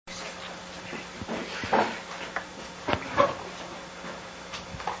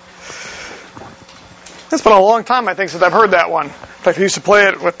It's been a long time, I think, since I've heard that one. In fact, I used to play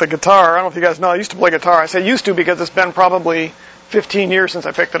it with the guitar. I don't know if you guys know, I used to play guitar. I say used to because it's been probably 15 years since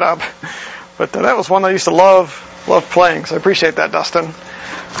I picked it up. But that was one I used to love playing, so I appreciate that, Dustin.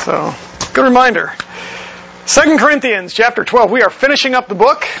 So, good reminder. 2 Corinthians chapter 12. We are finishing up the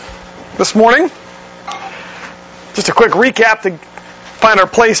book this morning. Just a quick recap to find our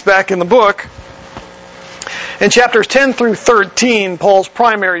place back in the book. In chapters 10 through 13, Paul's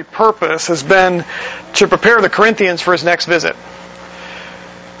primary purpose has been to prepare the Corinthians for his next visit.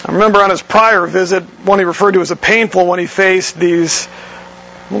 I remember on his prior visit, one he referred to as a painful one, he faced these,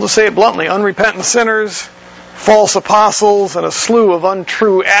 we'll just say it bluntly, unrepentant sinners, false apostles, and a slew of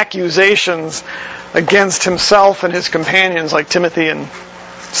untrue accusations against himself and his companions like Timothy and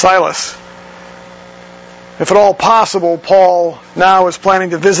Silas. If at all possible, Paul now is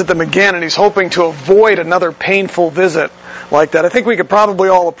planning to visit them again, and he's hoping to avoid another painful visit like that. I think we could probably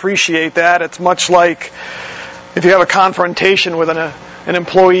all appreciate that. It's much like if you have a confrontation with an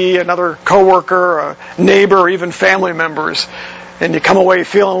employee, another coworker, a neighbor, or even family members, and you come away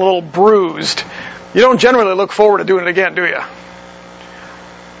feeling a little bruised. You don't generally look forward to doing it again, do you?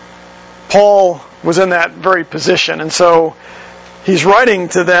 Paul was in that very position, and so he's writing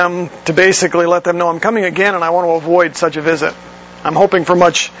to them to basically let them know, I'm coming again and I want to avoid such a visit. I'm hoping for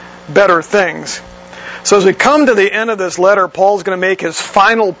much better things. So as we come to the end of this letter, Paul's going to make his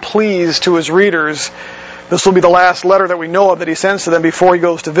final pleas to his readers. This will be the last letter that we know of that he sends to them before he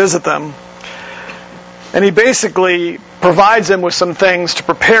goes to visit them. And he basically provides them with some things to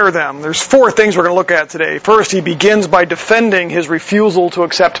prepare them. There's 4 things we're going to look at today. First, he begins by defending his refusal to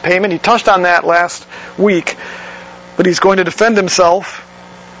accept payment. He touched on that last week. But he's going to defend himself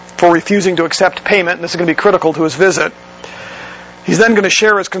for refusing to accept payment, and this is going to be critical to his visit. He's then going to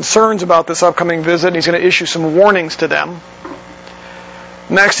share his concerns about this upcoming visit, and he's going to issue some warnings to them.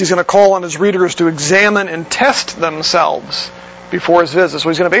 Next, he's going to call on his readers to examine and test themselves before his visit. So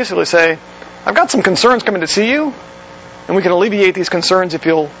he's going to basically say, I've got some concerns coming to see you, and we can alleviate these concerns if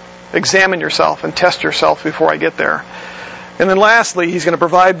you'll examine yourself and test yourself before I get there. And then lastly, he's going to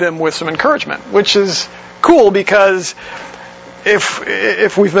provide them with some encouragement, which is cool because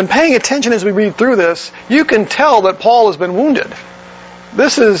if we've been paying attention as we read through this, you can tell that Paul has been wounded.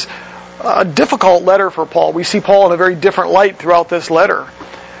 This is a difficult letter for Paul. We see Paul in a very different light throughout this letter.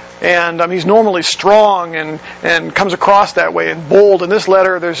 And he's normally strong and comes across that way and bold. In this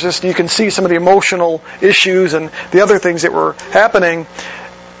letter, you can see some of the emotional issues and the other things that were happening.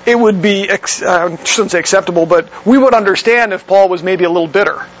 It would be, I shouldn't say acceptable, but we would understand if Paul was maybe a little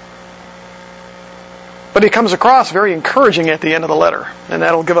bitter. But he comes across very encouraging at the end of the letter, and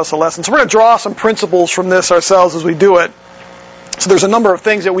that'll give us a lesson. So we're going to draw some principles from this ourselves as we do it. So there's a number of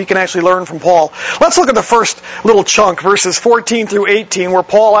things that we can actually learn from Paul. Let's look at the first little chunk, verses 14 through 18, where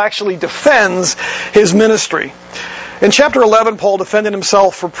Paul actually defends his ministry. In chapter 11, Paul defended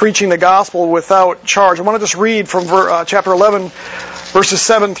himself for preaching the gospel without charge. I want to just read from chapter 11, verses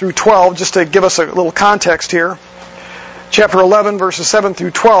 7 through 12, just to give us a little context here. Chapter 11, verses 7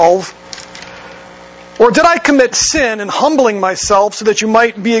 through 12. Or did I commit sin in humbling myself so that you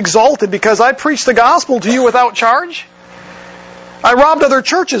might be exalted because I preached the gospel to you without charge? I robbed other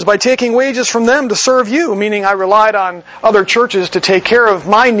churches by taking wages from them to serve you, meaning I relied on other churches to take care of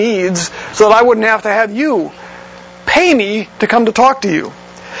my needs so that I wouldn't have to have you pay me to come to talk to you.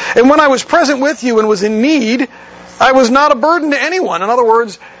 And when I was present with you and was in need, I was not a burden to anyone. In other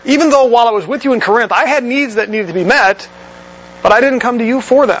words, even though while I was with you in Corinth, I had needs that needed to be met, but I didn't come to you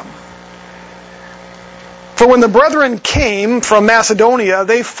for them. For when the brethren came from Macedonia,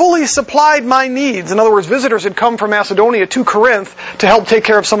 they fully supplied my needs. In other words, visitors had come from Macedonia to Corinth to help take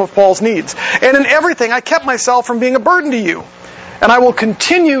care of some of Paul's needs. And in everything, I kept myself from being a burden to you. And I will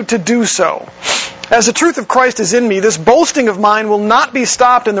continue to do so. As the truth of Christ is in me, this boasting of mine will not be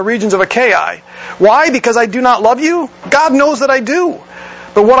stopped in the regions of Achaia. Why? Because I do not love you? God knows that I do.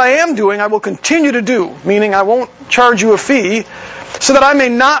 But what I am doing, I will continue to do, meaning I won't charge you a fee, so that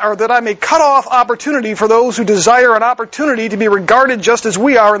I may cut off opportunity for those who desire an opportunity to be regarded just as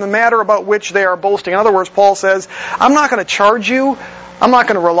we are in the matter about which they are boasting. In other words, Paul says, I'm not going to charge you, I'm not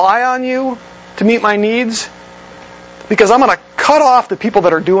going to rely on you to meet my needs, because I'm going to cut off the people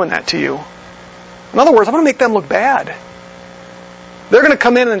that are doing that to you. In other words, I'm going to make them look bad. They're going to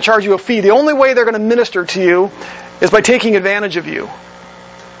come in and charge you a fee. The only way they're going to minister to you is by taking advantage of you.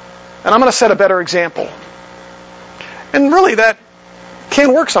 And I'm going to set a better example. And really that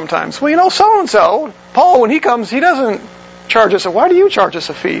can work sometimes. Well, so-and-so, Paul, when he comes, he doesn't charge us. Why do you charge us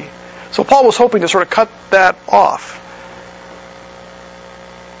a fee? So Paul was hoping to sort of cut that off.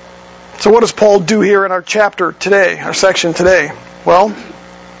 So what does Paul do here in our chapter today, our section today? Well,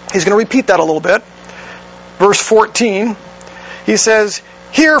 he's going to repeat that a little bit. verse 14, he says,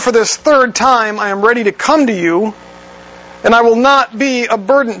 "Here for this third time I am ready to come to you, and I will not be a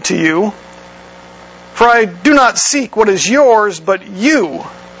burden to you, for I do not seek what is yours, but you."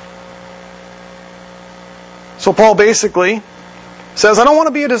 So Paul basically says, I don't want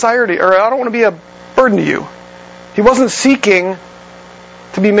to be a desire to you, or I don't want to be a burden to you. He wasn't seeking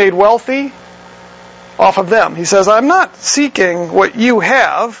to be made wealthy off of them. He says, I'm not seeking what you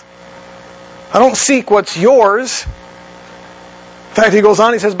have. I don't seek what's yours. In fact, he goes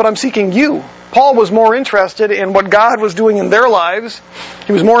on, he says, but I'm seeking you. Paul was more interested in what God was doing in their lives.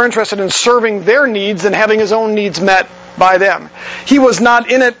 He was more interested in serving their needs than having his own needs met by them. He was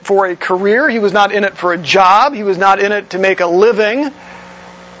not in it for a career. He was not in it for a job. He was not in it to make a living.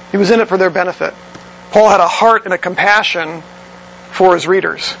 He was in it for their benefit. Paul had a heart and a compassion for his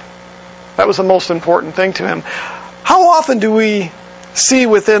readers. That was the most important thing to him. How often do we see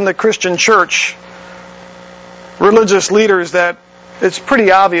within the Christian church religious leaders that it's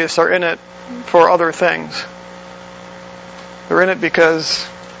pretty obvious are in it for other things? They're in it because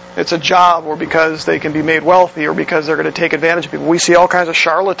it's a job, or because they can be made wealthy, or because they're going to take advantage of people. We see all kinds of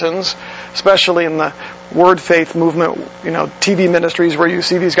charlatans, especially in the word faith movement, TV ministries where you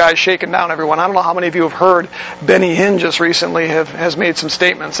see these guys shaking down everyone. I don't know how many of you have heard Benny Hinn just recently has made some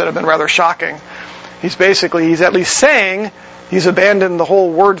statements that have been rather shocking. He's at least saying he's abandoned the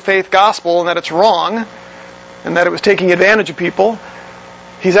whole word faith gospel and that it's wrong and that it was taking advantage of people.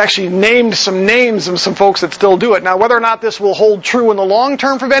 He's actually named some names of some folks that still do it. Now, whether or not this will hold true in the long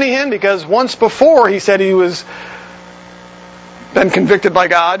term for Benny Hinn, because once before he said he was been convicted by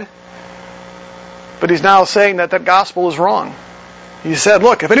God, but he's now saying that gospel is wrong. He said,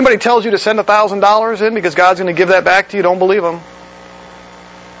 look, if anybody tells you to send $1,000 in because God's going to give that back to you, don't believe them.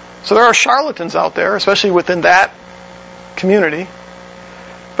 So there are charlatans out there, especially within that community.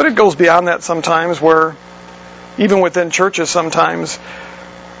 But it goes beyond that sometimes, where even within churches sometimes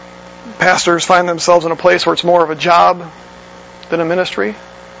pastors find themselves in a place where it's more of a job than a ministry.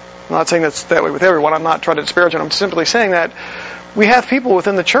 I'm not saying that's that way with everyone. I'm not trying to disparage it. I'm simply saying that we have people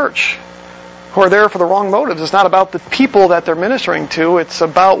within the church who are there for the wrong motives. It's not about the people that they're ministering to. It's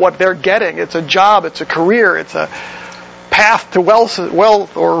about what they're getting. It's a job. It's a career. It's a path to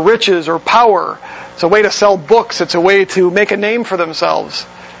wealth or riches or power. It's a way to sell books. It's a way to make a name for themselves.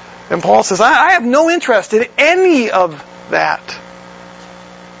 And Paul says, I have no interest in any of that.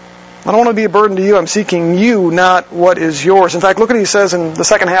 I don't want to be a burden to you. I'm seeking you, not what is yours. In fact, look what he says in the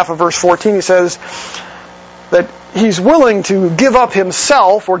second half of verse 14. He says that he's willing to give up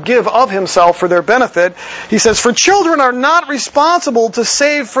himself or give of himself for their benefit. He says, for children are not responsible to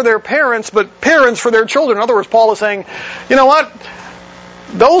save for their parents, but parents for their children. In other words, Paul is saying, you know what?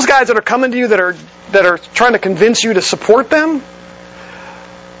 Those guys that are coming to you that are trying to convince you to support them,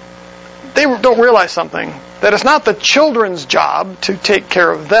 they don't realize something. That it's not the children's job to take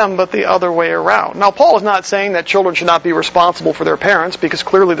care of them, but the other way around. Now, Paul is not saying that children should not be responsible for their parents, because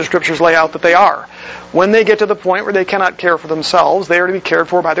clearly the Scriptures lay out that they are. When they get to the point where they cannot care for themselves, they are to be cared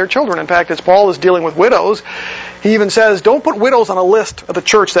for by their children. In fact, as Paul is dealing with widows, he even says, don't put widows on a list of the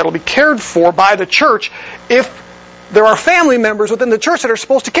church that will be cared for by the church if there are family members within the church that are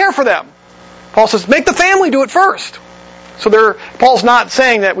supposed to care for them. Paul says, make the family do it first. So Paul's not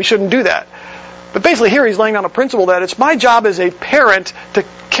saying that we shouldn't do that. But basically here he's laying down a principle that it's my job as a parent to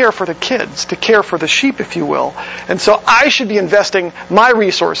care for the kids, to care for the sheep, if you will. And so I should be investing my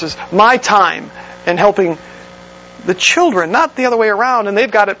resources, my time, in helping the children, not the other way around, and they've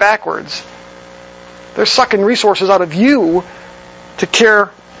got it backwards. They're sucking resources out of you to care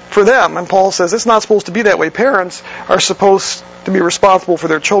for them. And Paul says it's not supposed to be that way. Parents are supposed to be responsible for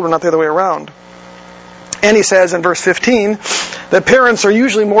their children, not the other way around. And he says in verse 15 that parents are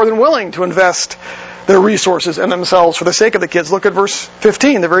usually more than willing to invest their resources in themselves for the sake of the kids. Look at verse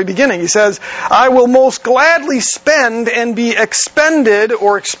 15, the very beginning. He says, I will most gladly spend and be expended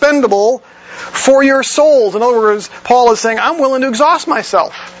or expendable for your souls. In other words, Paul is saying, I'm willing to exhaust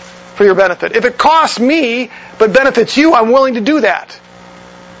myself for your benefit. If it costs me but benefits you, I'm willing to do that.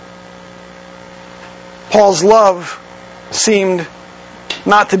 Paul's love seemed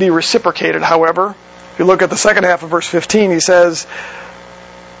not to be reciprocated, however. If you look at the second half of verse 15, he says,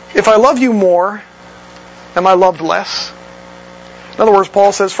 if I love you more, am I loved less? In other words,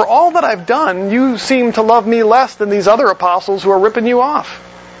 Paul says, for all that I've done, you seem to love me less than these other apostles who are ripping you off.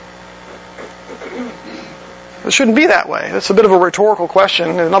 It shouldn't be that way. That's a bit of a rhetorical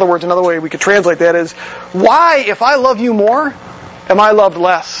question. In other words, another way we could translate that is, why, if I love you more, am I loved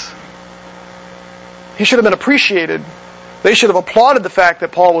less? He should have been appreciated. They should have applauded the fact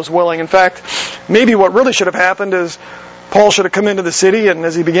that Paul was willing. In fact, maybe what really should have happened is Paul should have come into the city, and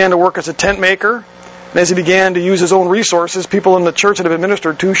as he began to work as a tent maker, And as he began to use his own resources, people in the church that had been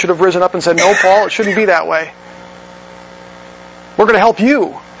ministered to should have risen up and said, "No, Paul, it shouldn't be that way. We're going to help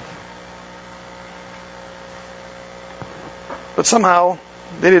you." But somehow,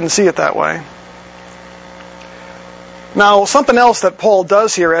 they didn't see it that way. Now, something else that Paul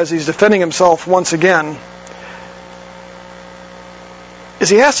does here as he's defending himself once again is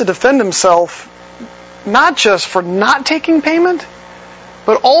he has to defend himself not just for not taking payment,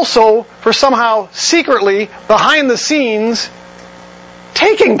 but also for somehow secretly, behind the scenes,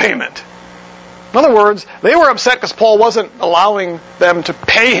 taking payment. In other words, they were upset because Paul wasn't allowing them to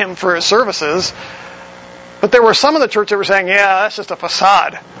pay him for his services. But there were some in the church that were saying, "Yeah, that's just a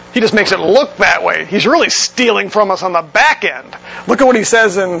facade. He just makes it look that way. He's really stealing from us on the back end." Look at what he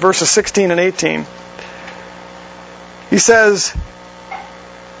says in verses 16 and 18. He says,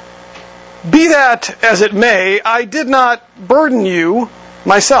 "Be that as it may, I did not burden you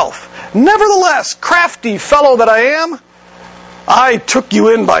myself. Nevertheless, crafty fellow that I am, I took you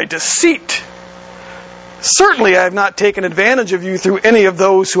in by deceit. Certainly I have not taken advantage of you through any of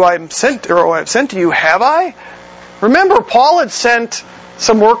those who I have sent to you, have I?" Remember, Paul had sent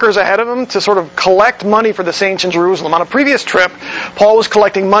some workers ahead of him to sort of collect money for the saints in Jerusalem. On a previous trip, Paul was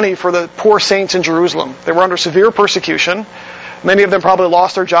collecting money for the poor saints in Jerusalem. They were under severe persecution. Many of them probably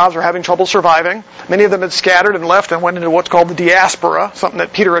lost their jobs or having trouble surviving. Many of them had scattered and left and went into what's called the diaspora, something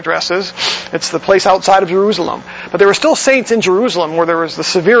that Peter addresses. It's the place outside of Jerusalem. But there were still saints in Jerusalem where there was the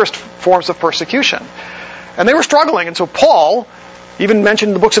severest forms of persecution. And they were struggling. And so Paul, even mentioned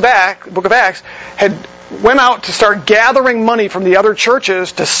in the book of Acts, had went out to start gathering money from the other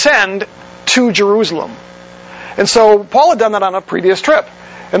churches to send to Jerusalem. And so Paul had done that on a previous trip.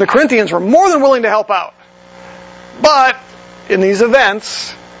 And the Corinthians were more than willing to help out. But in these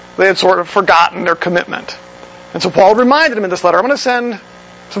events, they had sort of forgotten their commitment. And so Paul reminded them in this letter, "I'm going to send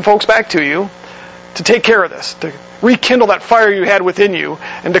some folks back to you to take care of this, to rekindle that fire you had within you,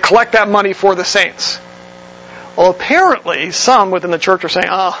 and to collect that money for the saints." Well, apparently, some within the church are saying,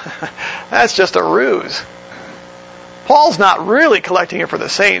 "Oh, that's just a ruse. Paul's not really collecting it for the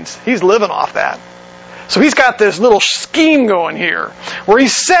saints. He's living off that. So he's got this little scheme going here where he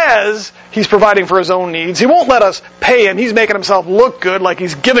says he's providing for his own needs. He won't let us pay him. He's making himself look good like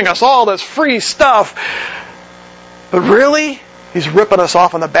he's giving us all this free stuff. But really, he's ripping us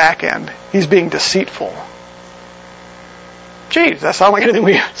off on the back end. He's being deceitful." Gee, does that sound like anything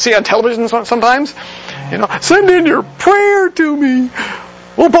we see on television sometimes? Send in your prayer to me.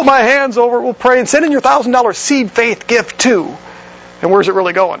 We'll put my hands over it, we'll pray, and send in your $1,000 seed faith gift too. And where's it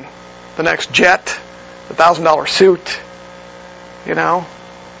really going? The next jet? The $1,000 suit? And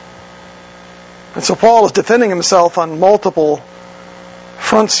so Paul is defending himself on multiple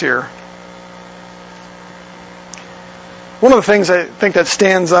fronts here. One of the things I think that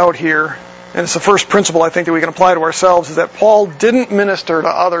stands out here, and it's the first principle I think that we can apply to ourselves, is that Paul didn't minister to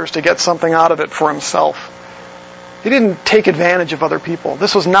others to get something out of it for himself. He didn't take advantage of other people.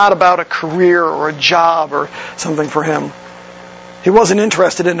 This was not about a career or a job or something for him. He wasn't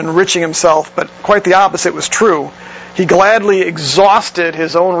interested in enriching himself, but quite the opposite was true. He gladly exhausted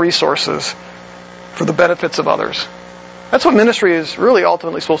his own resources for the benefits of others. That's what ministry is really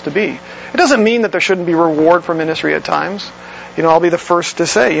ultimately supposed to be. It doesn't mean that there shouldn't be reward for ministry at times. I'll be the first to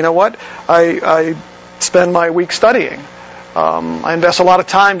say, you know what? I spend my week studying. I invest a lot of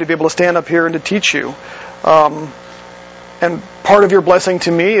time to be able to stand up here and to teach you. And part of your blessing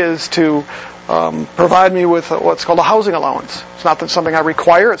to me is to provide me with what's called a housing allowance. It's not something I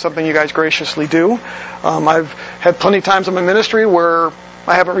require. It's something you guys graciously do. I've had plenty of times in my ministry where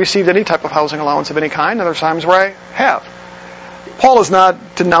I haven't received any type of housing allowance of any kind. And there's times where I have. Paul is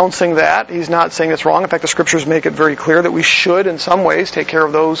not denouncing that. He's not saying it's wrong. In fact, the Scriptures make it very clear that we should, in some ways, take care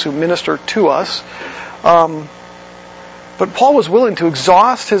of those who minister to us. But Paul was willing to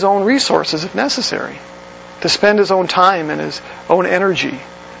exhaust his own resources if necessary, to spend his own time and his own energy,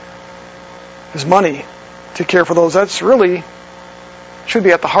 his money, to care for those. That's really should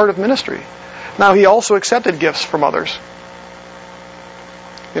be at the heart of ministry. Now, he also accepted gifts from others.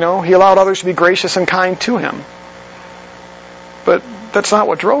 He allowed others to be gracious and kind to him. But that's not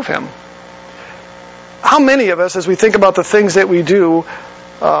what drove him. How many of us, as we think about the things that we do,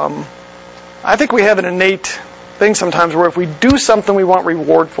 I think we have an innate thing sometimes where if we do something, we want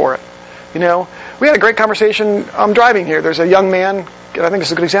reward for it. We had a great conversation. I'm driving here. There's a young man, and I think this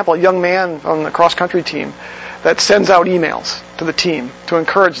is a good example, a young man on the cross-country team that sends out emails to the team to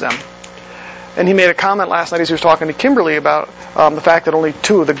encourage them. And he made a comment last night as he was talking to Kimberly about the fact that only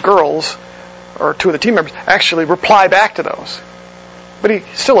two of the girls, or two of the team members, actually reply back to those. But he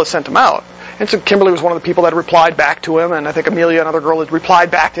still has sent them out. And so Kimberly was one of the people that replied back to him, and I think Amelia, another girl, had replied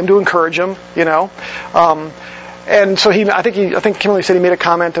back to him to encourage him, and so I think Kimberly said he made a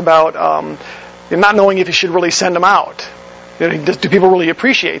comment about not knowing if he should really send them out. Do people really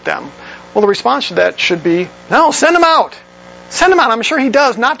appreciate them? Well, the response to that should be, no, send them out. Send him out. I'm sure he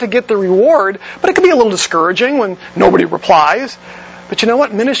does, not to get the reward, but it can be a little discouraging when nobody replies. But you know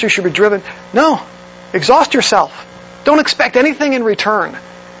what? Ministry should be driven. No, exhaust yourself. Don't expect anything in return.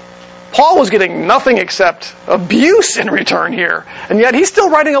 Paul was getting nothing except abuse in return here. And yet he's still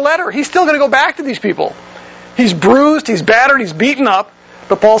writing a letter. He's still going to go back to these people. He's bruised, he's battered, he's beaten up.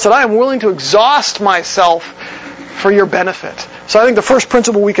 But Paul said, I am willing to exhaust myself for your benefit. So I think the first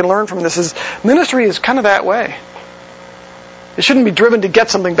principle we can learn from this is ministry is kind of that way. It shouldn't be driven to get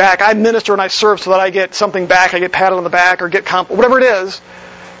something back. I minister and I serve so that I get something back. I get patted on the back or get whatever it is.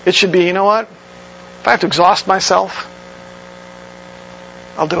 It should be, you know what? If I have to exhaust myself,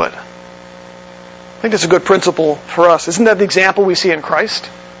 I'll do it. I think that's a good principle for us. Isn't that the example we see in Christ?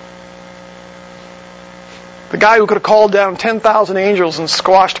 The guy who could have called down 10,000 angels and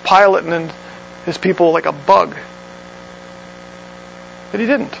squashed Pilate and his people like a bug. But he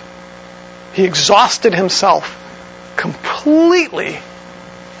didn't. He exhausted himself completely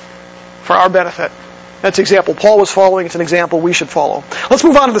for our benefit. That's the example Paul was following. It's an example we should follow. Let's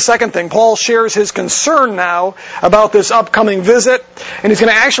move on to the second thing. Paul shares his concern now about this upcoming visit, and he's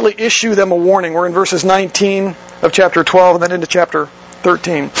going to actually issue them a warning. We're in verses 19 of chapter 12 and then into chapter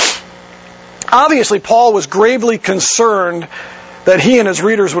 13. Obviously, Paul was gravely concerned that he and his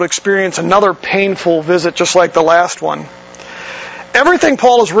readers would experience another painful visit just like the last one. Everything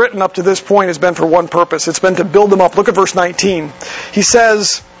Paul has written up to this point has been for one purpose. It's been to build them up. Look at verse 19. He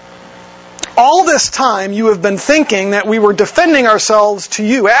says, all this time you have been thinking that we were defending ourselves to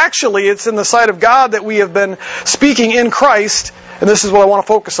you. Actually, it's in the sight of God that we have been speaking in Christ, and this is what I want to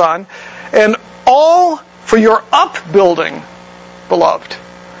focus on, and all for your upbuilding, beloved.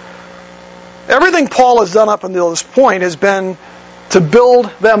 Everything Paul has done up until this point has been to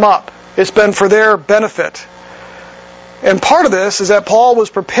build them up. It's been for their benefit. And part of this is that Paul was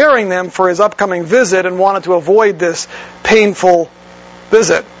preparing them for his upcoming visit and wanted to avoid this painful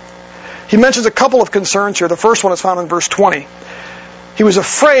visit. He mentions a couple of concerns here. The first one is found in verse 20. He was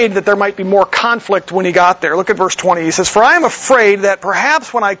afraid that there might be more conflict when he got there. Look at verse 20. He says, for I am afraid that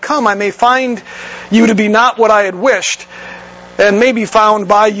perhaps when I come I may find you to be not what I had wished, and may be found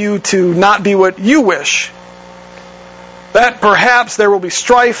by you to not be what you wish. That perhaps there will be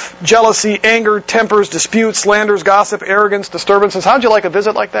strife, jealousy, anger, tempers, disputes, slanders, gossip, arrogance, disturbances. How'd you like a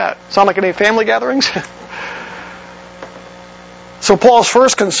visit like that? Sound like any family gatherings? So Paul's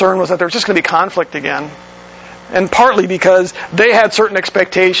first concern was that there was just going to be conflict again. And partly because they had certain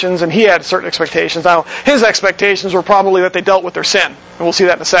expectations and he had certain expectations. Now, his expectations were probably that they dealt with their sin. And we'll see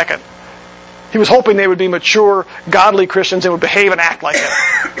that in a second. He was hoping they would be mature, godly Christians and would behave and act like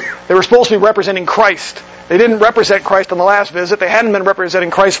it. They were supposed to be representing Christ. They didn't represent Christ on the last visit. They hadn't been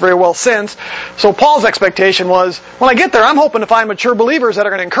representing Christ very well since. So Paul's expectation was, when I get there, I'm hoping to find mature believers that are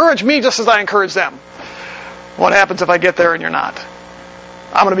going to encourage me just as I encourage them. What happens if I get there and you're not?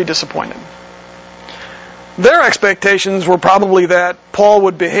 I'm going to be disappointed. Their expectations were probably that Paul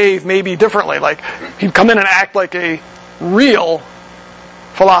would behave maybe differently. Like he'd come in and act like a real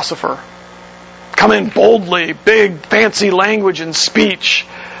philosopher. Come in boldly, big, fancy language and speech.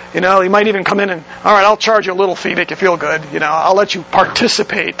 He might even come in and, all right, I'll charge you a little fee, make you feel good. I'll let you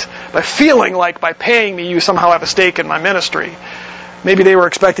participate by feeling like by paying me you somehow have a stake in my ministry. Maybe they were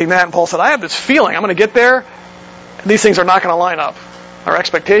expecting that, and Paul said, I have this feeling. I'm going to get there. These things are not going to line up. Our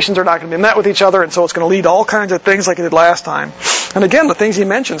expectations are not going to be met with each other, and so it's going to lead to all kinds of things like it did last time. And again, the things he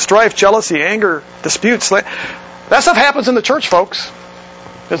mentioned, strife, jealousy, anger, disputes, that stuff happens in the church, folks.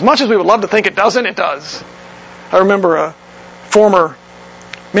 As much as we would love to think it doesn't, it does. I remember a former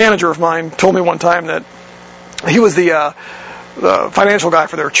manager of mine told me one time that he was the financial guy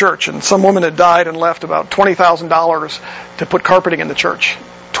for their church, and some woman had died and left about $20,000 to put carpeting in the church.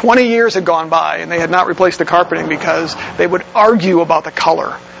 20 years had gone by, and they had not replaced the carpeting because they would argue about the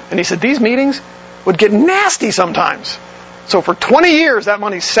color. And he said these meetings would get nasty sometimes. So for 20 years, that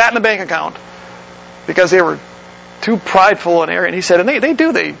money sat in the bank account because they were too prideful and arrogant. He said, and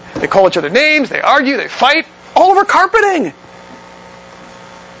they call each other names, they argue, they fight, all over carpeting.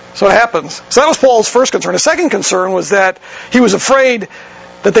 So it happens. So that was Paul's first concern. His second concern was that he was afraid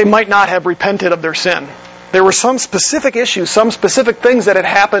that they might not have repented of their sin. There were some specific issues, some specific things that had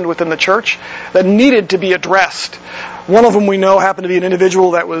happened within the church that needed to be addressed. One of them we know happened to be an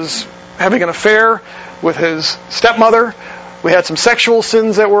individual that was having an affair with his stepmother. We had some sexual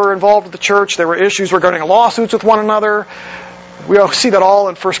sins that were involved with the church. There were issues regarding lawsuits with one another. We see that all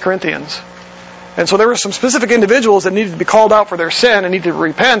in 1 Corinthians. And so there were some specific individuals that needed to be called out for their sin and needed to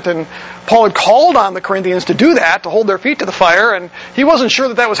repent, and Paul had called on the Corinthians to do that, to hold their feet to the fire, and he wasn't sure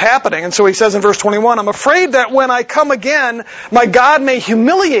that that was happening. And so he says in verse 21, I'm afraid that when I come again, my God may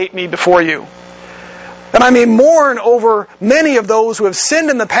humiliate me before you, and I may mourn over many of those who have sinned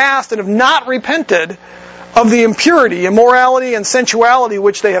in the past and have not repented of the impurity, immorality, and sensuality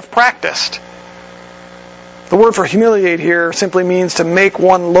which they have practiced. The word for humiliate here simply means to make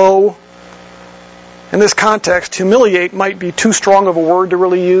one low. In this context, humiliate might be too strong of a word to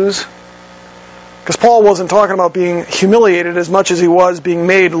really use, because Paul wasn't talking about being humiliated as much as he was being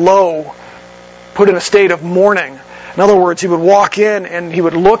made low, put in a state of mourning. In other words, he would walk in and he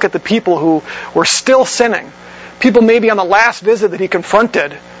would look at the people who were still sinning, people maybe on the last visit that he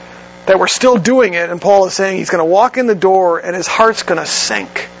confronted that were still doing it, and Paul is saying he's going to walk in the door and his heart's going to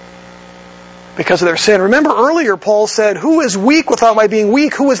sink because of their sin. Remember earlier Paul said, who is weak without my being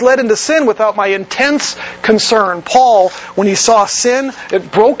weak? Who is led into sin without my intense concern? Paul, when he saw sin,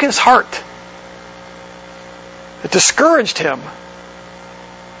 it broke his heart. It discouraged him.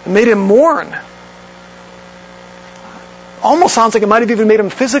 It made him mourn. Almost sounds like it might have even made him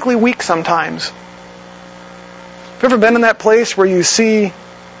physically weak sometimes. Have you ever been in that place where you see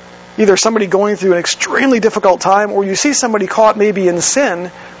either somebody going through an extremely difficult time, or you see somebody caught maybe in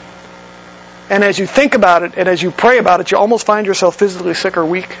sin, and as you think about it and as you pray about it, you almost find yourself physically sick or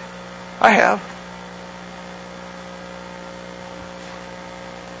weak? I have.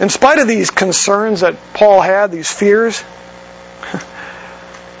 In spite of these concerns that Paul had, these fears,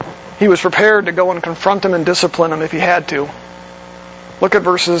 he was prepared to go and confront them and discipline them if he had to. Look at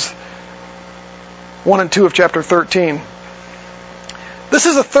verses 1 and 2 of chapter 13. This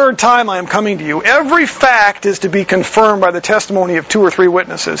is the third time I am coming to you. Every fact is to be confirmed by the testimony of 2 or 3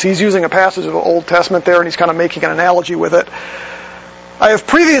 witnesses. He's using a passage of the Old Testament there, and he's kind of making an analogy with it. I have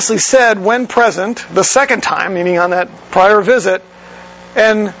previously said when present, the second time, meaning on that prior visit,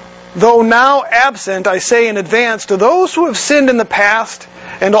 and though now absent, I say in advance to those who have sinned in the past,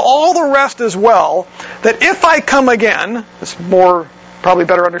 and to all the rest as well, that if I come again, it's more probably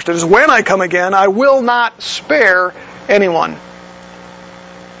better understood as when I come again, I will not spare anyone.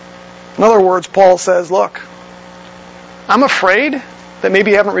 In other words, Paul says, look, I'm afraid that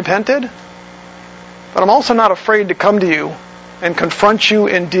maybe you haven't repented, but I'm also not afraid to come to you and confront you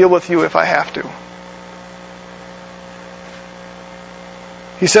and deal with you if I have to.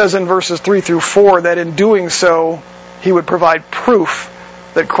 He says in verses 3 through 4 that in doing so, he would provide proof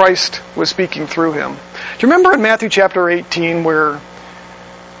that Christ was speaking through him. Do you remember in Matthew chapter 18 where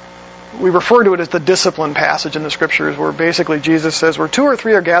we refer to it as the discipline passage in the Scriptures, where basically Jesus says, where 2 or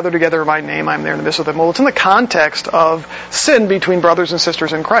 3 are gathered together in my name, I'm there in the midst of them. Well, it's in the context of sin between brothers and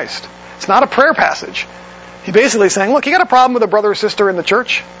sisters in Christ. It's not a prayer passage. He's basically saying, look, you got a problem with a brother or sister in the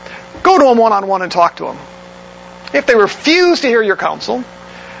church? Go to them one-on-one and talk to them. If they refuse to hear your counsel,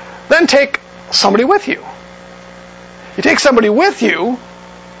 then take somebody with you. You take somebody with you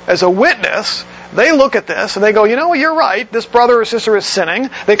as a witness. They look at this and they go, you know, you're right, this brother or sister is sinning.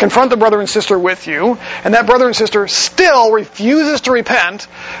 They confront the brother and sister with you, and that brother and sister still refuses to repent,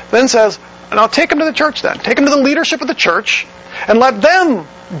 then says, now take them to the church then. Take them to the leadership of the church and let them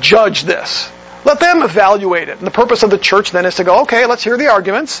judge this. Let them evaluate it. And the purpose of the church then is to go, okay, let's hear the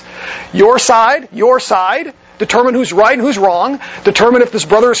arguments. Your side. Determine who's right and who's wrong. Determine if this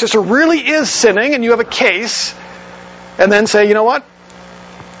brother or sister really is sinning and you have a case. And then say, you know what?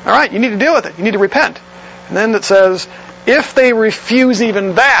 All right, you need to deal with it. You need to repent. And then it says, if they refuse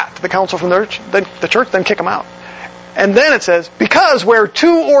even that, the counsel from the church, then kick them out. And then it says, because where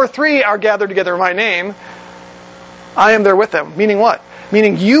 2 or 3 are gathered together in my name, I am there with them. Meaning what?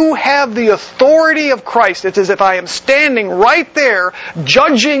 Meaning you have the authority of Christ. It's as if I am standing right there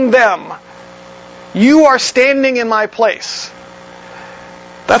judging them. You are standing in my place.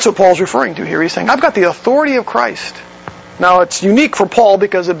 That's what Paul's referring to here. He's saying, I've got the authority of Christ. Now, it's unique for Paul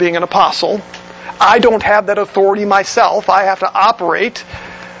because of being an apostle. I don't have that authority myself. I have to operate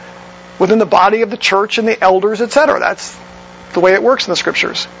within the body of the church and the elders, etc. That's the way it works in the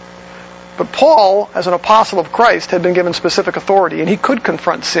Scriptures. But Paul, as an apostle of Christ, had been given specific authority, and he could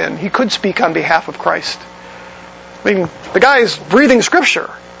confront sin. He could speak on behalf of Christ. I mean, the guy is breathing Scripture,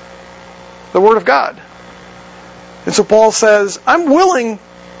 the Word of God. And so Paul says, I'm willing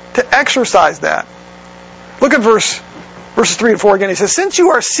to exercise that. Look at verses 3 and 4 again. He says, since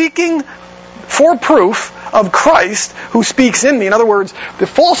you are seeking for proof of Christ who speaks in me. In other words, the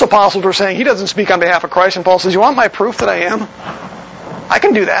false apostles were saying he doesn't speak on behalf of Christ, and Paul says, you want my proof that I am? I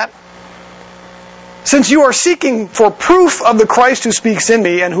can do that. Since you are seeking for proof of the Christ who speaks in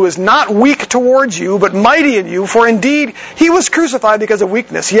me, and who is not weak towards you, but mighty in you, for indeed he was crucified because of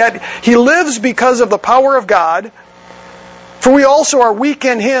weakness, yet he lives because of the power of God. For we also are weak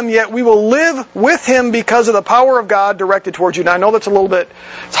in him, yet we will live with him because of the power of God directed towards you. Now I know that's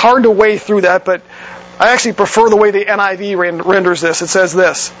it's hard to weigh through that, but I actually prefer the way the NIV renders this. It says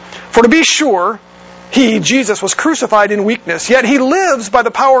this: for to be sure, he, Jesus, was crucified in weakness, yet he lives by the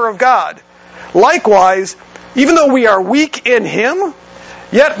power of God. Likewise, even though we are weak in him,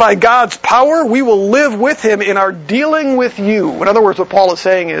 yet by God's power we will live with him in our dealing with you. In other words, what Paul is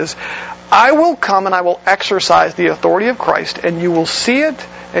saying is, I will come and I will exercise the authority of Christ, and you will see it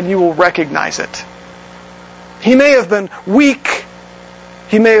and you will recognize it. He may have been weak,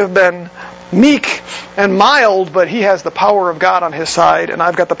 he may have been meek and mild, but he has the power of God on his side, and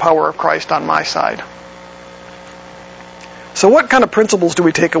I've got the power of Christ on my side. So what kind of principles do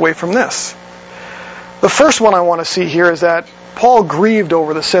we take away from this? The first one I want to see here is that Paul grieved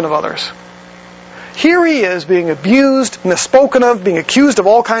over the sin of others. Here he is being abused, misspoken of, being accused of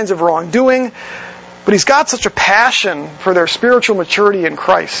all kinds of wrongdoing, but he's got such a passion for their spiritual maturity in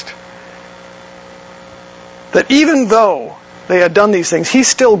Christ that even though they had done these things, he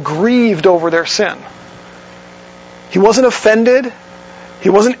still grieved over their sin. He wasn't offended, he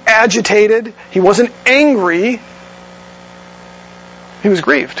wasn't agitated, he wasn't angry, he was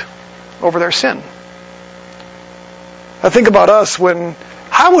grieved over their sin. I think about us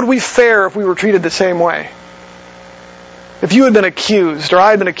how would we fare if we were treated the same way? If you had been accused, or I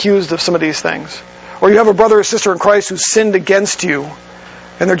had been accused of some of these things, or you have a brother or sister in Christ who sinned against you,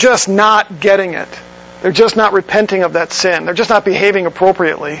 and they're just not getting it. They're just not repenting of that sin. They're just not behaving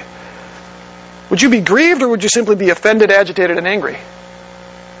appropriately. Would you be grieved, or would you simply be offended, agitated, and angry?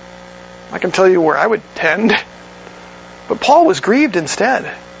 I can tell you where I would tend. But Paul was grieved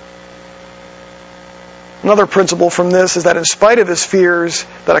instead. Another principle from this is that in spite of his fears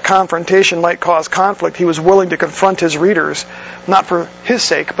that a confrontation might cause conflict, he was willing to confront his readers, not for his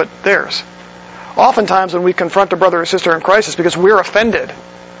sake, but theirs. Oftentimes when we confront a brother or sister in Christ, it's because we're offended.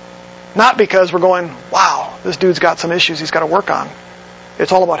 Not because we're going, wow, this dude's got some issues he's got to work on.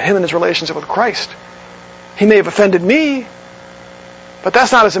 It's all about him and his relationship with Christ. He may have offended me, but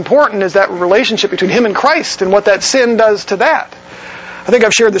that's not as important as that relationship between him and Christ and what that sin does to that. I think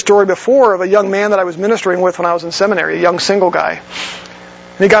I've shared the story before of a young man that I was ministering with when I was in seminary, a young single guy.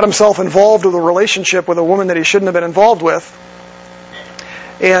 And he got himself involved with a relationship with a woman that he shouldn't have been involved with.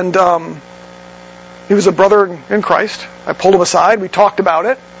 And he was a brother in Christ. I pulled him aside. We talked about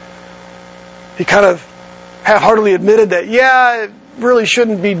it. He kind of half-heartedly admitted that, yeah, I really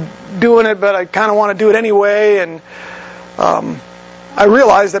shouldn't be doing it, but I kind of want to do it anyway. And I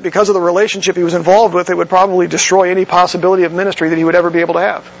realized that because of the relationship he was involved with, it would probably destroy any possibility of ministry that he would ever be able to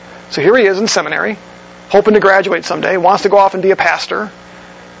have. So here he is in seminary, hoping to graduate someday, wants to go off and be a pastor.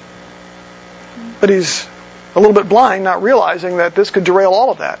 But he's a little bit blind, not realizing that this could derail all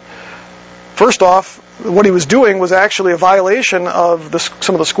of that. First off, what he was doing was actually a violation of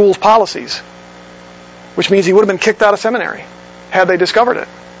some of the school's policies, which means he would have been kicked out of seminary had they discovered it.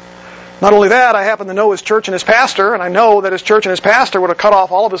 Not only that, I happen to know his church and his pastor, and I know that his church and his pastor would have cut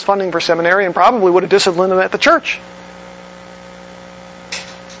off all of his funding for seminary and probably would have disciplined him at the church.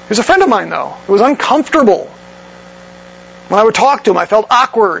 He was a friend of mine, though. It was uncomfortable. When I would talk to him, I felt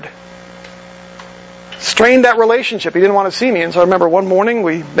awkward. Strained that relationship. He didn't want to see me, and so I remember one morning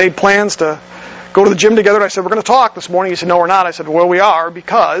we made plans to go to the gym together, and I said, we're going to talk this morning. He said, no, we're not. I said, well, we are,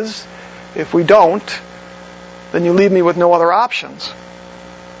 because if we don't, then you leave me with no other options.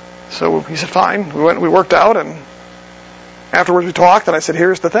 So he said, fine. We went and we worked out, and afterwards we talked, and I said,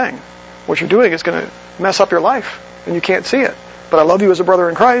 here's the thing. What you're doing is going to mess up your life, and you can't see it. But I love you as a brother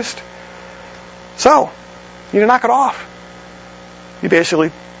in Christ. So, you need to knock it off. He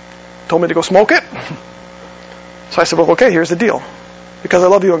basically told me to go smoke it. So I said, well, okay, here's the deal. Because I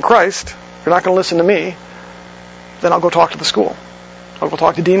love you in Christ, you're not going to listen to me, then I'll go talk to the school. I'll go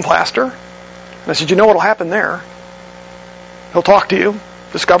talk to Dean Plaster. And I said, you know what will happen there? He'll talk to you,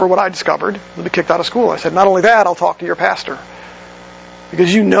 discover what I discovered, you'll be kicked out of school. I said, not only that, I'll talk to your pastor.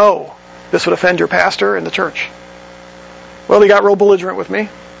 Because you know this would offend your pastor and the church. Well, he got real belligerent with me.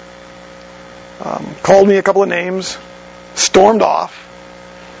 Called me a couple of names. Stormed off.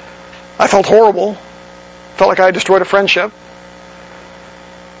 I felt horrible. Felt like I had destroyed a friendship.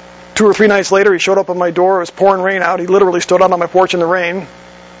 2 or 3 nights later, he showed up on my door. It was pouring rain out. He literally stood out on my porch in the rain,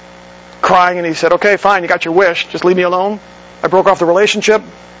 crying, and he said, okay, fine, you got your wish. Just leave me alone. I broke off the relationship,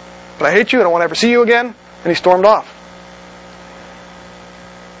 but I hate you. I don't want to ever see you again. And he stormed off.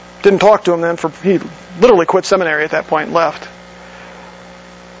 Didn't talk to him then. He literally quit seminary at that point and left.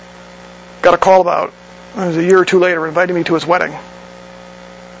 got a call about, it was a year or two later, inviting me to his wedding.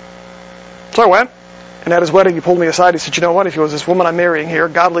 So I went, and at his wedding he pulled me aside. He said, you know what, if it was this woman I'm marrying here,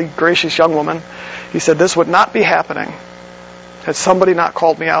 godly, gracious young woman, he said, this would not be happening had somebody not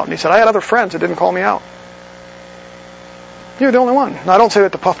called me out. And he said, I had other friends that didn't call me out. You're the only one. Now, I don't say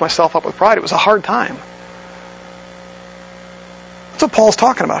that to puff myself up with pride. It was a hard time. That's what Paul's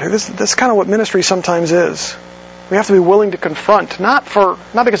talking about here. This is kind of what ministry sometimes is. We have to be willing to confront, not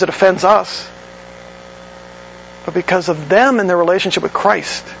because it offends us, but because of them and their relationship with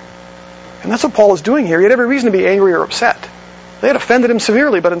Christ. And that's what Paul is doing here. He had every reason to be angry or upset. They had offended him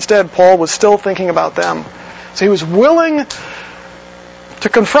severely, but instead Paul was still thinking about them. So he was willing to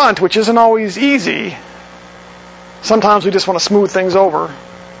confront, which isn't always easy. Sometimes we just want to smooth things over.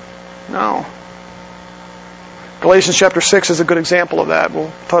 No. Galatians chapter 6 is a good example of that.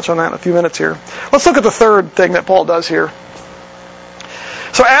 We'll touch on that in a few minutes here. Let's look at the third thing that Paul does here.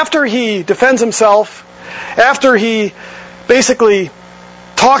 So after he defends himself, after he basically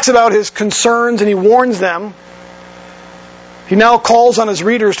talks about his concerns and he warns them, he now calls on his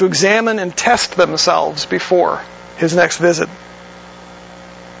readers to examine and test themselves before his next visit.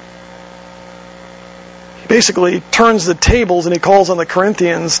 He basically turns the tables and he calls on the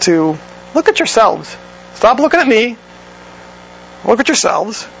Corinthians to look at yourselves. Stop looking at me. Look at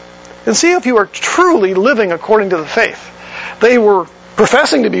yourselves and see if you are truly living according to the faith. They were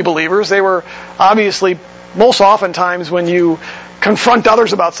professing to be believers. They were obviously, most oftentimes when you confront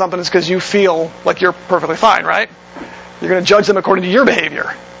others about something, it's because you feel like you're perfectly fine, right? You're going to judge them according to your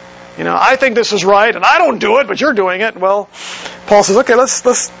behavior. You know, I think this is right, and I don't do it, but you're doing it. Well, Paul says, okay,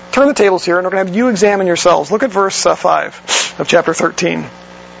 let's turn the tables here, and we're going to have you examine yourselves. Look at verse 5 of chapter 13.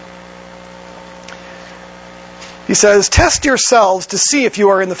 He says, test yourselves to see if you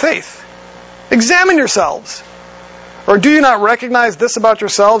are in the faith. Examine yourselves. Or do you not recognize this about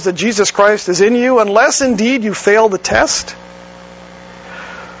yourselves, that Jesus Christ is in you, unless indeed you fail the test?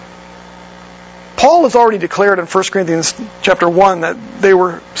 Paul has already declared in 1 Corinthians chapter 1 that they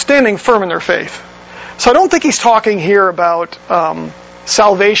were standing firm in their faith. So I don't think he's talking here about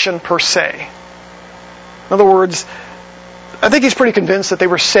salvation per se. In other words, I think he's pretty convinced that they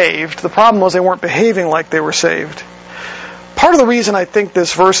were saved. The problem was they weren't behaving like they were saved. Part of the reason I think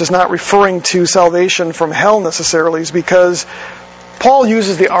this verse is not referring to salvation from hell necessarily is because Paul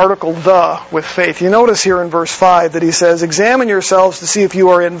uses the article the with faith. You notice here in verse 5 that he says, examine yourselves to see if you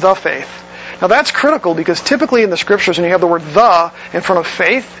are in the faith. Now that's critical because typically in the scriptures when you have the word the in front of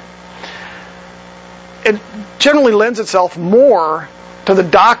faith, it generally lends itself more to the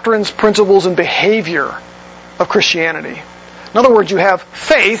doctrines, principles, and behavior of Christianity. In other words, you have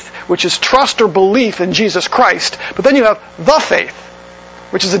faith, which is trust or belief in Jesus Christ, but then you have the faith,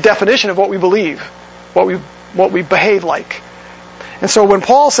 which is a definition of what we believe, what we behave like. And so when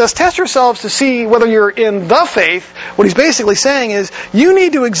Paul says, test yourselves to see whether you're in the faith, what he's basically saying is, you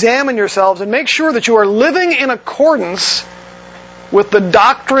need to examine yourselves and make sure that you are living in accordance with the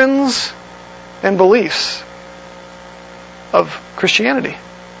doctrines and beliefs of Christianity.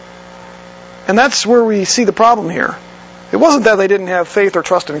 And that's where we see the problem here. It wasn't that they didn't have faith or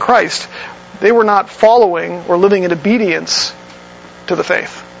trust in Christ. They were not following or living in obedience to the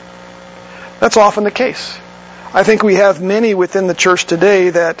faith. That's often the case. I think we have many within the church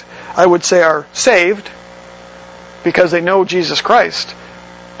today that I would say are saved because they know Jesus Christ,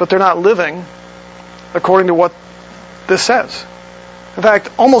 but they're not living according to what this says. In fact,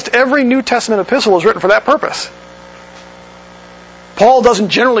 almost every New Testament epistle is written for that purpose. Paul doesn't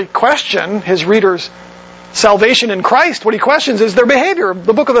generally question his readers' salvation in Christ. What he questions is their behavior.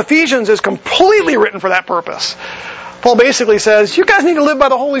 The book of Ephesians is completely written for that purpose. Paul basically says, you guys need to live by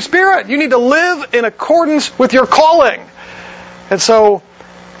the Holy Spirit. You need to live in accordance with your calling. And so,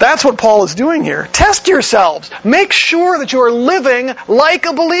 that's what Paul is doing here. Test yourselves. Make sure that you are living like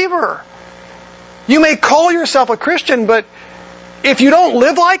a believer. You may call yourself a Christian, but if you don't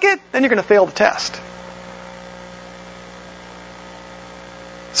live like it, then you're going to fail the test.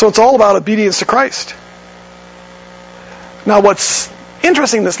 So it's all about obedience to Christ. Now what's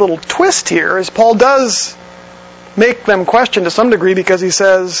interesting, this little twist here, is Paul does make them question to some degree because he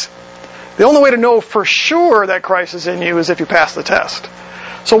says, the only way to know for sure that Christ is in you is if you pass the test.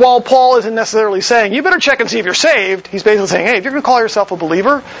 So while Paul isn't necessarily saying, you better check and see if you're saved, he's basically saying, hey, if you're going to call yourself a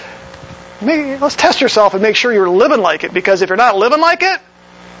believer, let's test yourself and make sure you're living like it, because if you're not living like it,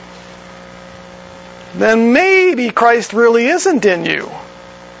 then maybe Christ really isn't in you.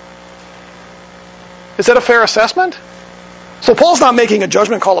 Is that a fair assessment? So Paul's not making a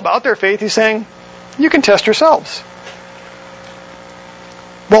judgment call about their faith. He's saying, you can test yourselves.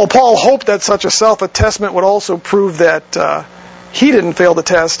 While Paul hoped that such a self-attestment would also prove that he didn't fail the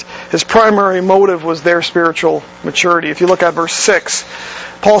test, His primary motive was their spiritual maturity. If you look at verse 6,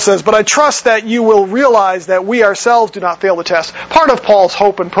 Paul says, "But I trust that you will realize that we ourselves do not fail the test." Part of Paul's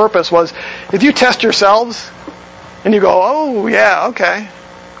hope and purpose was, if you test yourselves, and you go, "Oh, yeah, okay,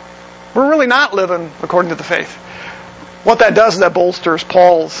 we're really not living according to the faith," what that does is that bolsters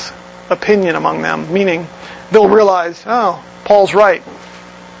Paul's opinion among them, meaning they'll realize, "Oh, Paul's right.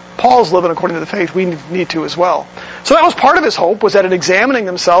 Paul's living according to the faith. We need to as well." So that was part of his hope, was that in examining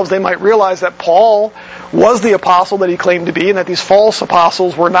themselves, they might realize that Paul was the apostle that he claimed to be, and that these false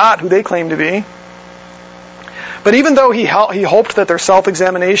apostles were not who they claimed to be. But even though he hoped that their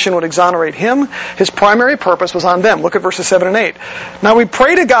self-examination would exonerate him, his primary purpose was on them. Look at verses 7 and 8. "Now we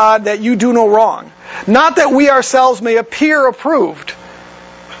pray to God that you do no wrong, not that we ourselves may appear approved,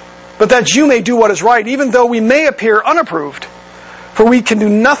 but that you may do what is right, even though we may appear unapproved. For we can do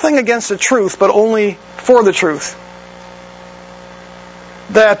nothing against the truth, but only for the truth."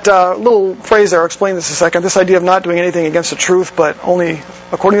 That little phrase there, I'll explain this in a second. This idea of not doing anything against the truth, but only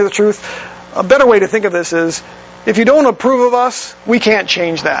according to the truth. A better way to think of this is, if you don't approve of us, we can't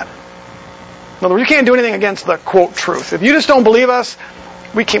change that. In other words, you can't do anything against the, quote, truth. If you just don't believe us,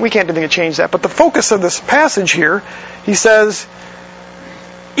 we can't do anything to change that. But the focus of this passage here, he says,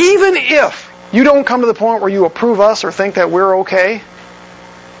 even if you don't come to the point where you approve us or think that we're okay,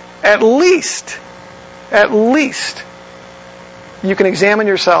 at least you can examine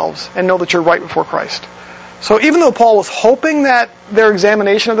yourselves and know that you're right before Christ. So even though Paul was hoping that their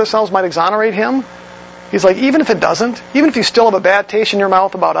examination of themselves might exonerate him, he's like, even if it doesn't, even if you still have a bad taste in your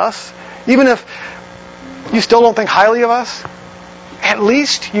mouth about us, even if you still don't think highly of us, at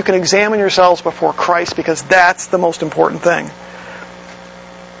least you can examine yourselves before Christ, because that's the most important thing.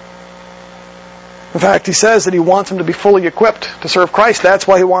 In fact, he says that he wants them to be fully equipped to serve Christ. That's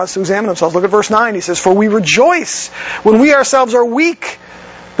why he wants to examine themselves. Look at verse 9. He says, "For we rejoice when we ourselves are weak,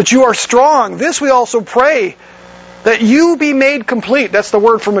 but you are strong. This we also pray, that you be made complete." That's the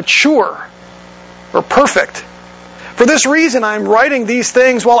word for mature or perfect. "For this reason I am writing these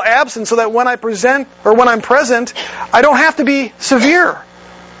things while absent, so that when I'm present, I don't have to be severe,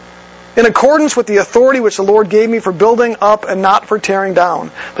 in accordance with the authority which the Lord gave me for building up and not for tearing down."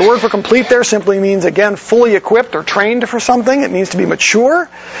 The word for complete there simply means, again, fully equipped or trained for something. It means to be mature.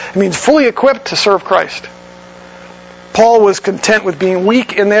 It means fully equipped to serve Christ. Paul was content with being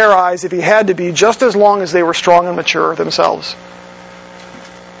weak in their eyes, if he had to be, just as long as they were strong and mature themselves.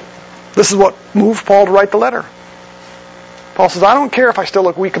 This is what moved Paul to write the letter. Paul says, "I don't care if I still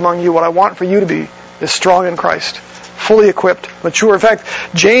look weak among you. What I want for you to be is strong in Christ, fully equipped, mature." In fact,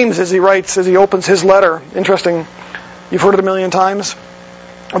 James, as he opens his letter, interesting, you've heard it a million times.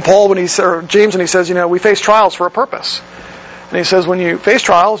 And James, when he says, we face trials for a purpose. And he says, when you face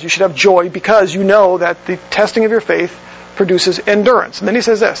trials, you should have joy, because you know that the testing of your faith produces endurance. And then he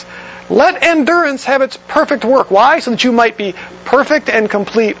says this, "Let endurance have its perfect work." Why? So that you might be perfect and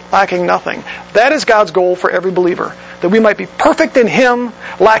complete, lacking nothing. That is God's goal for every believer. That we might be perfect in Him,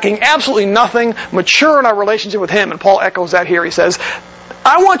 lacking absolutely nothing, mature in our relationship with Him. And Paul echoes that here. He says,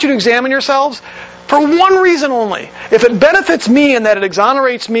 "I want you to examine yourselves for one reason only. If it benefits me and that it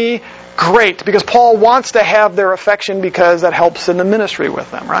exonerates me, great." Because Paul wants to have their affection, because that helps in the ministry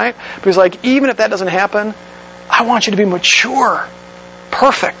with them, right? But he's like, even if that doesn't happen, I want you to be mature,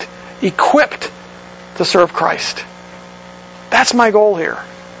 perfect, equipped to serve Christ. That's my goal here.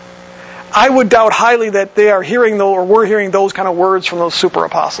 I would doubt highly that we're hearing those kind of words from those super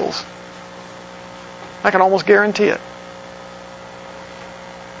apostles. I can almost guarantee it.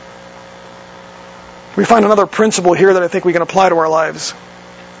 We find another principle here that I think we can apply to our lives.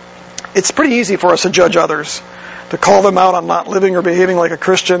 It's pretty easy for us to judge others, to call them out on not living or behaving like a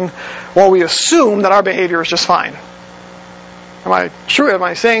Christian, while we assume that our behavior is just fine. Am I true? Am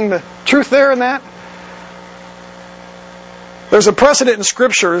I saying the truth there in that? There's a precedent in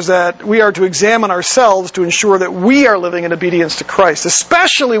Scriptures that we are to examine ourselves to ensure that we are living in obedience to Christ,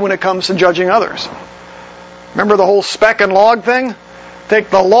 especially when it comes to judging others. Remember the whole speck and log thing? Take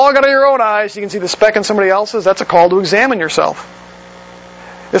the log out of your own eye so you can see the speck in somebody else's. That's a call to examine yourself.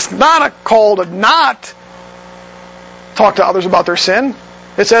 It's not a call to not talk to others about their sin.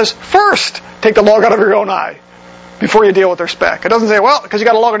 It says, first, take the log out of your own eye before you deal with their speck. It doesn't say, well, because you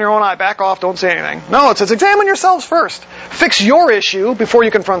got a log in your own eye, back off, don't say anything. No, it says, examine yourselves first. Fix your issue before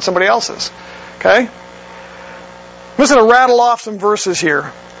you confront somebody else's. Okay? I'm just going to rattle off some verses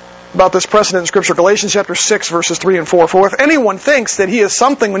here about this precedent in Scripture. Galatians chapter 6, verses 3 and 4. "For if anyone thinks that he is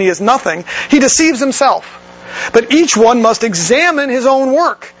something when he is nothing, he deceives himself. But each one must examine his own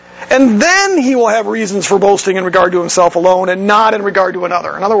work, and then he will have reasons for boasting in regard to himself alone and not in regard to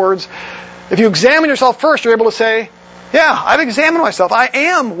another." In other words, if you examine yourself first, you're able to say, Yeah, I've examined myself. I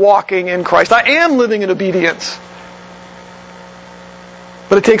am walking in Christ. I am living in obedience.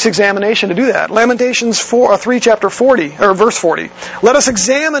 But it takes examination to do that. Lamentations 3, chapter 40, or verse 40. Let us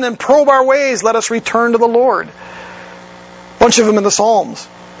examine and probe our ways. Let us return to the Lord. A bunch of them in the Psalms.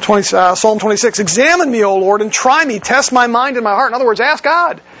 Psalm 26. Examine me, O Lord, and try me. Test my mind and my heart. In other words, ask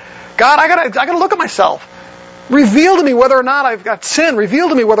God. God, I gotta look at myself. Reveal to me whether or not I've got sin. Reveal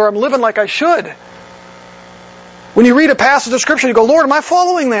to me whether I'm living like I should. When you read a passage of Scripture, you go, Lord, am I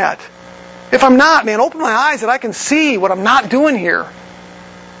following that? If I'm not, man, open my eyes that I can see what I'm not doing here.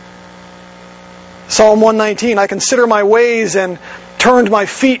 Psalm 119, I consider my ways and turned my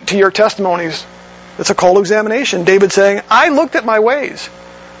feet to your testimonies. It's a call to examination. David saying, I looked at my ways.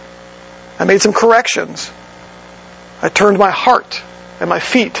 I made some corrections. I turned my heart and my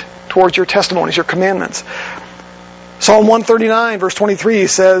feet towards your testimonies, your commandments. Psalm 139, verse 23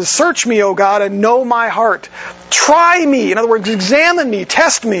 says, search me, O God, and know my heart. Try me. In other words, examine me,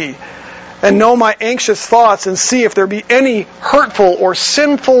 test me, and know my anxious thoughts, and see if there be any hurtful or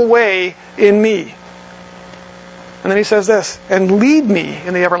sinful way in me. And then he says this, and lead me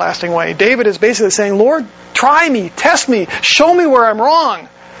in the everlasting way. David is basically saying, Lord, try me, test me, show me where I'm wrong.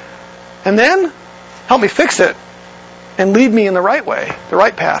 And then help me fix it and lead me in the right way, the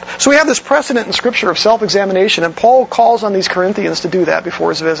right path. So we have this precedent in Scripture of self-examination, and Paul calls on these Corinthians to do that before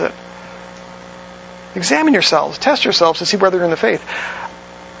his visit. Examine yourselves, test yourselves to see whether you're in the faith.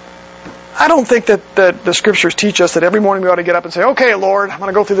 I don't think that the Scriptures teach us that every morning we ought to get up and say, okay, Lord, I'm going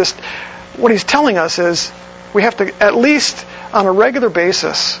to go through this. What he's telling us is we have to, at least on a regular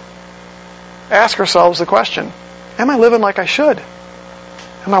basis, ask ourselves the question, am I living like I should?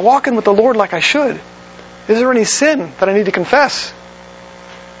 Am I walking with the Lord like I should? Is there any sin that I need to confess?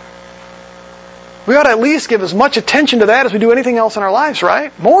 We ought to at least give as much attention to that as we do anything else in our lives,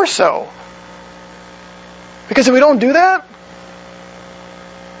 right? More so. Because if we don't do that,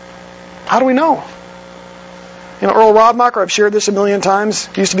 how do we know? You know, Earl Rodmacher, I've shared this a million times.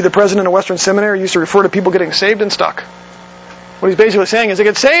 He used to be the president of Western Seminary. He used to refer to people getting saved and stuck. What he's basically saying is they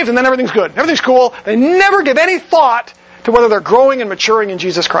get saved and then everything's good. Everything's cool. They never give any thought to whether they're growing and maturing in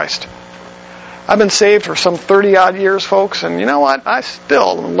Jesus Christ. I've been saved for some 30-odd years, folks, and you know what? I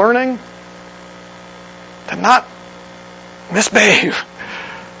still am learning to not misbehave.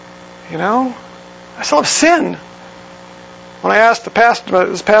 You know? I still have sin. When I asked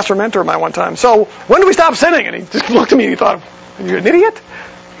this pastor mentor of mine one time, so when do we stop sinning? And he just looked at me and he thought, are you an idiot?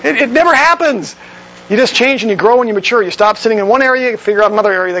 It never happens. You just change and you grow and you mature. You stop sinning in one area, you figure out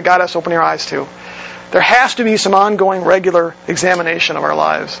another area that God has to open your eyes to. There has to be some ongoing, regular examination of our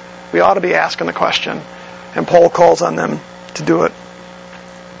lives. We ought to be asking the question. And Paul calls on them to do it.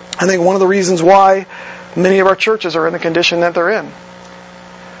 I think one of the reasons why many of our churches are in the condition that they're in.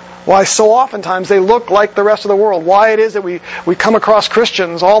 Why so oftentimes they look like the rest of the world. Why it is that we come across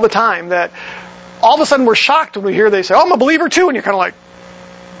Christians all the time that all of a sudden we're shocked when we hear they say, oh, I'm a believer too. And you're kind of like,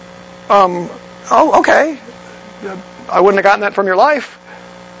 oh, okay. I wouldn't have gotten that from your life.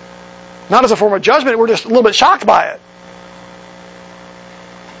 Not as a form of judgment. We're just a little bit shocked by it.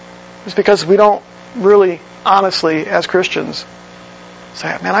 It's because we don't really, honestly, as Christians, say,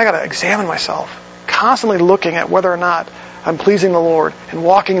 man, I got to examine myself. Constantly looking at whether or not I'm pleasing the Lord and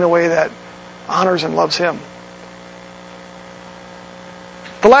walking in a way that honors and loves Him.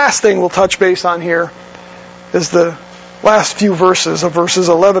 The last thing we'll touch base on here is the last few verses of verses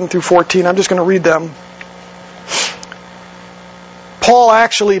 11 through 14. I'm just going to read them. Paul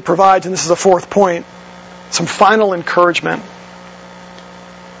actually provides, and this is the fourth point, some final encouragement.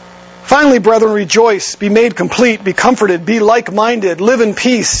 Finally, brethren, rejoice, be made complete, be comforted, be like-minded, live in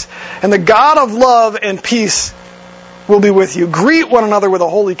peace, and the God of love and peace will be with you. Greet one another with a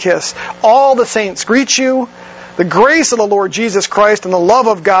holy kiss. All the saints greet you. The grace of the Lord Jesus Christ and the love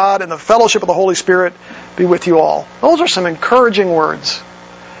of God and the fellowship of the Holy Spirit be with you all. Those are some encouraging words.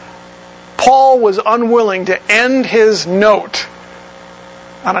 Paul was unwilling to end his note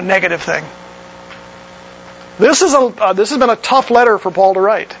on a negative thing. This has been a tough letter for Paul to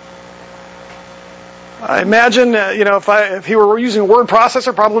write. I imagine, if he were using a word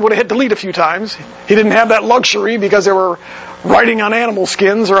processor, probably would have hit delete a few times. He didn't have that luxury because they were writing on animal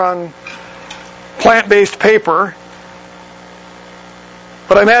skins or on plant-based paper.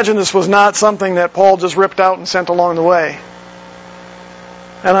 But I imagine this was not something that Paul just ripped out and sent along the way.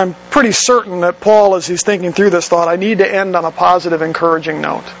 And I'm pretty certain that Paul, as he's thinking through this, thought, I need to end on a positive, encouraging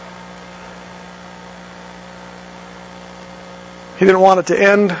note. He didn't want it to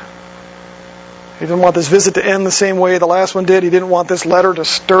end. He didn't want this visit to end the same way the last one did. He didn't want this letter to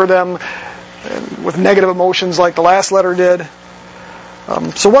stir them with negative emotions like the last letter did.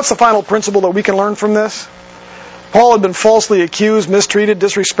 So what's the final principle that we can learn from this? Paul had been falsely accused, mistreated,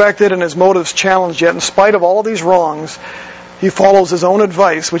 disrespected, and his motives challenged, yet in spite of all these wrongs, he follows his own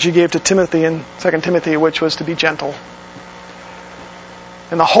advice, which he gave to Timothy in 2 Timothy, which was to be gentle.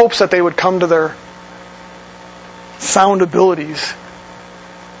 In the hopes that they would come to their sound abilities,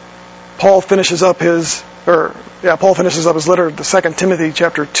 Paul finishes up his letter to 2 Timothy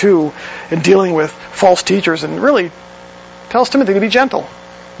chapter 2 in dealing with false teachers, and really tells Timothy to be gentle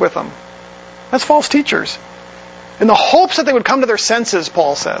with them. That's false teachers. In the hopes that they would come to their senses,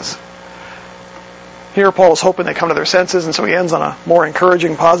 Paul says. Here Paul is hoping they come to their senses, and so he ends on a more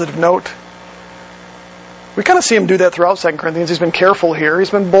encouraging, positive note. We kind of see him do that throughout 2 Corinthians. He's been careful here. He's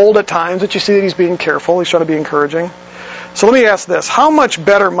been bold at times, but you see that he's being careful. He's trying to be encouraging. So let me ask this. How much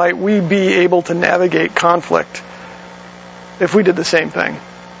better might we be able to navigate conflict if we did the same thing?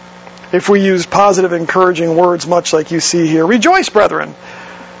 If we used positive, encouraging words much like you see here. Rejoice, brethren.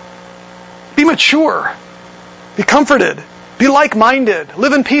 Be mature. Be comforted. Be like-minded.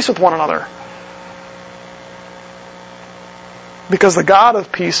 Live in peace with one another. Because the God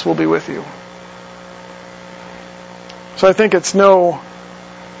of peace will be with you. So I think it's no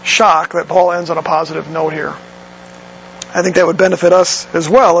shock that Paul ends on a positive note here. I think that would benefit us as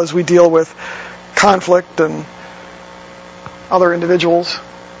well as we deal with conflict and other individuals.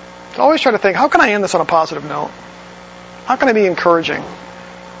 So always try to think, how can I end this on a positive note? How can I be encouraging?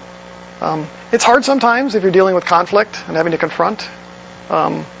 It's hard sometimes if you're dealing with conflict and having to confront.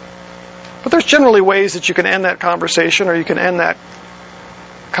 But there's generally ways that you can end that conversation, or you can end that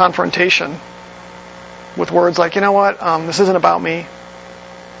confrontation with words like, you know what, this isn't about me.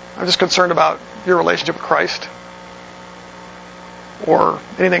 I'm just concerned about your relationship with Christ. Or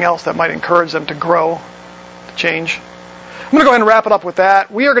anything else that might encourage them to grow, to change. I'm going to go ahead and wrap it up with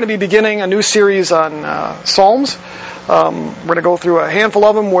that. We are going to be beginning a new series on Psalms. We're going to go through a handful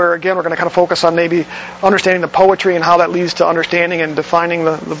of them where, again, we're going to kind of focus on maybe understanding the poetry and how that leads to understanding and defining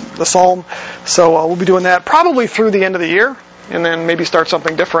the psalm. So we'll be doing that probably through the end of the year, and then maybe start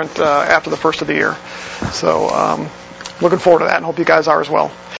something different after the first of the year. So looking forward to that, and hope you guys are as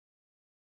well.